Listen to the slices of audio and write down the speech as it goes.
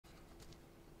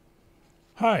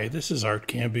Hi, this is Art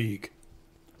Cambigue.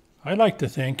 I'd like to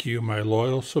thank you, my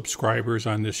loyal subscribers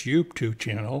on this YouTube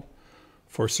channel,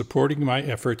 for supporting my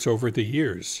efforts over the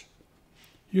years.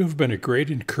 You have been a great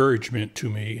encouragement to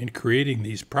me in creating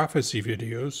these prophecy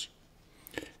videos,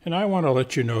 and I want to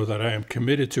let you know that I am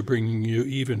committed to bringing you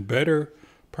even better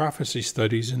prophecy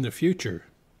studies in the future.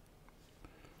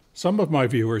 Some of my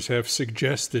viewers have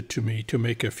suggested to me to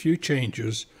make a few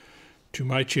changes to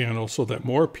my channel so that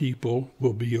more people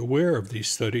will be aware of these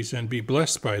studies and be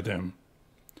blessed by them.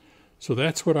 So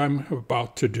that's what I'm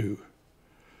about to do.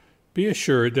 Be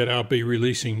assured that I'll be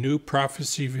releasing new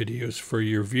prophecy videos for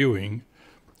your viewing,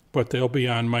 but they'll be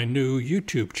on my new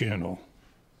YouTube channel.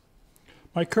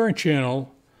 My current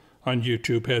channel on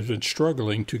YouTube has been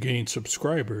struggling to gain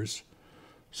subscribers,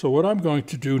 so what I'm going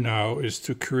to do now is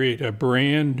to create a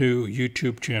brand new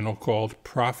YouTube channel called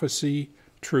Prophecy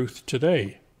Truth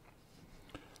Today.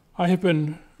 I have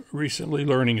been recently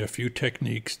learning a few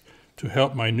techniques to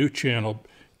help my new channel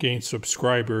gain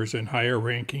subscribers and higher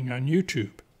ranking on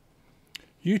YouTube.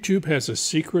 YouTube has a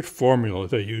secret formula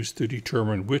they use to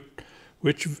determine which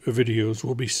videos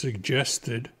will be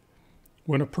suggested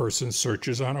when a person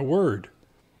searches on a word.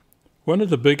 One of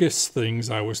the biggest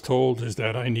things I was told is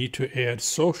that I need to add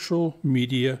social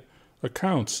media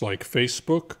accounts like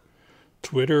Facebook,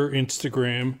 Twitter,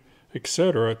 Instagram,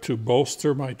 etc. to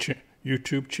bolster my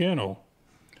YouTube channel.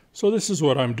 So this is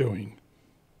what I'm doing.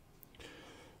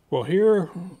 Well, here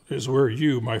is where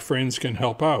you, my friends, can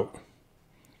help out.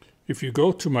 If you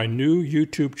go to my new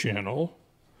YouTube channel,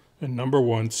 and number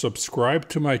 1, subscribe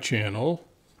to my channel,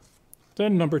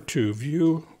 then number 2,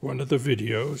 view one of the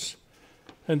videos,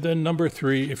 and then number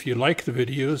 3, if you like the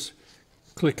videos,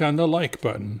 click on the like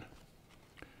button.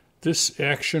 This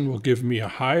action will give me a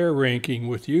higher ranking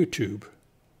with YouTube.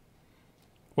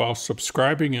 While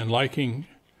subscribing and liking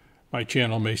my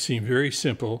channel may seem very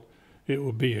simple, it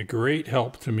will be a great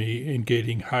help to me in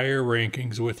getting higher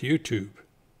rankings with YouTube.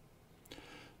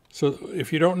 So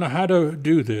if you don't know how to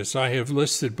do this, I have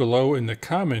listed below in the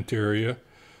comment area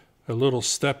a little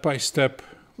step-by-step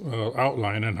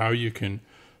outline on how you can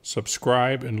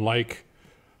subscribe and like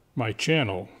my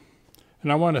channel.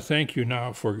 And I want to thank you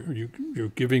now for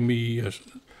you giving me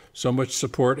so much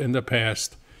support in the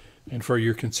past and for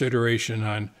your consideration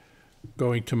on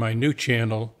going to my new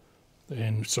channel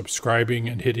and subscribing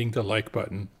and hitting the like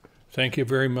button. Thank you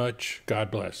very much. God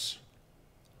bless.